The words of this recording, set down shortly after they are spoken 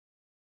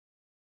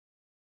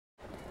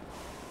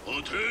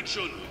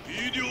Attention,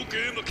 video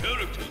game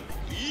character.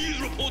 Please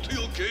report to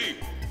your game.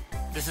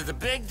 This is a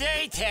big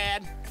day,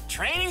 Tad.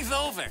 Training's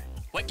over.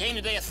 What game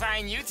did they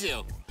assign you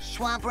to?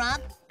 Swamp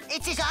Romp?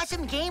 It's this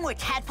awesome game where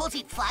tadpoles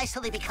eat flies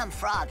till they become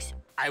frogs.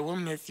 I will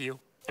miss you.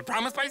 I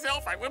promised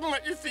myself I wouldn't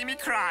let you see me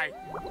cry.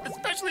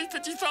 Especially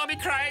since you saw me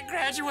cry at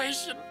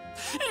graduation.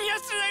 And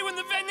yesterday when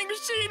the vending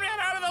machine ran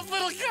out of those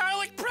little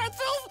garlic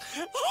pretzels.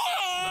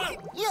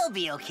 You'll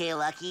be okay,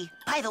 Lucky.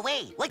 By the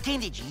way, what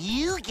game did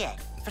you get?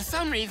 For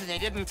some reason, they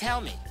didn't tell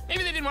me.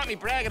 Maybe they didn't want me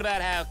bragging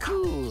about how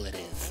cool it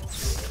is.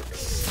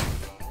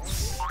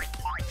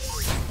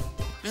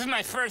 This is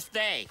my first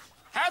day.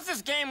 How's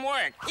this game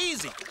work?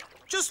 Easy.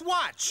 Just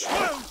watch.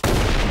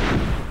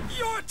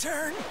 Your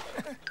turn.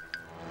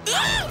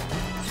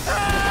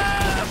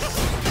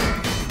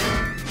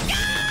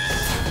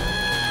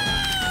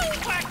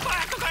 Quack,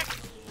 quack, quack.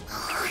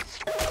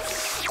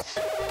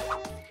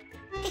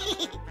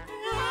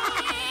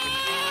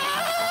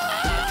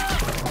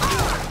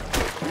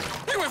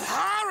 It was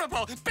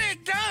horrible.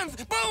 Big guns,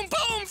 boom,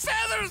 boom,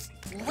 feathers.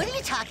 What are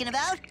you talking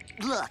about?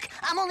 Look,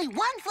 I'm only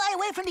one fly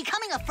away from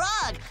becoming a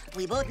frog.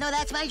 We both know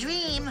that's my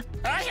dream.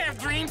 I have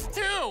dreams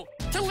too.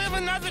 To live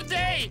another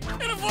day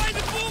and avoid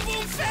the boom,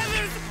 boom,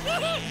 feathers.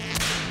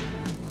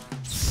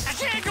 I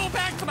can't go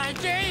back to my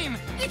game.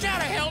 You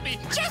gotta help me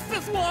just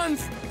this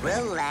once.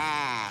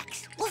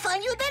 Relax. We'll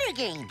find you a better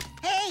game.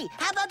 Hey,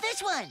 how about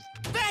this one?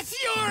 That's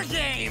your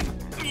game.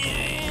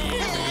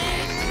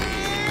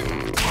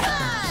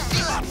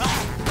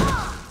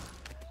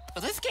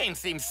 Well, this game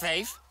seems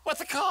safe.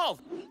 What's it called?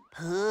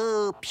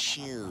 Poop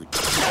shoot.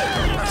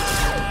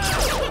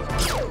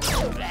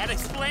 That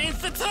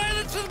explains the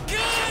toilets with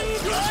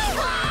guns!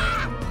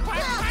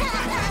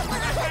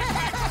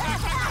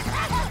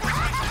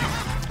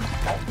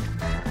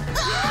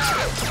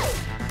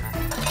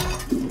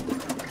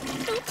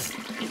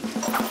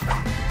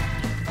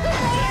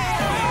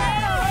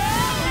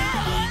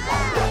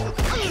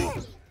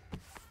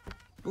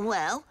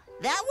 Well,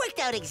 that worked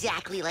out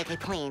exactly like I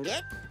planned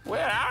it.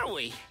 Where are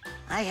we?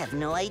 I have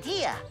no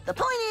idea. The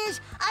point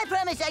is, I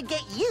promised I'd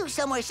get you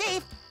somewhere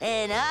safe,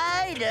 and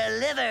I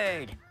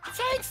delivered.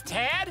 Thanks,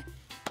 Tad.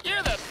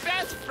 You're the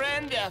best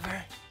friend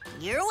ever.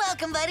 You're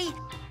welcome, buddy.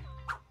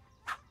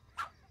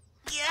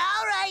 Yeah,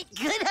 all right,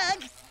 good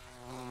hug.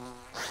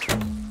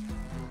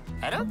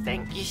 I don't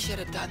think you should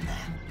have done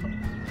that.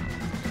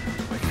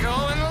 We're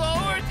going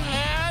lower,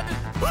 Tad.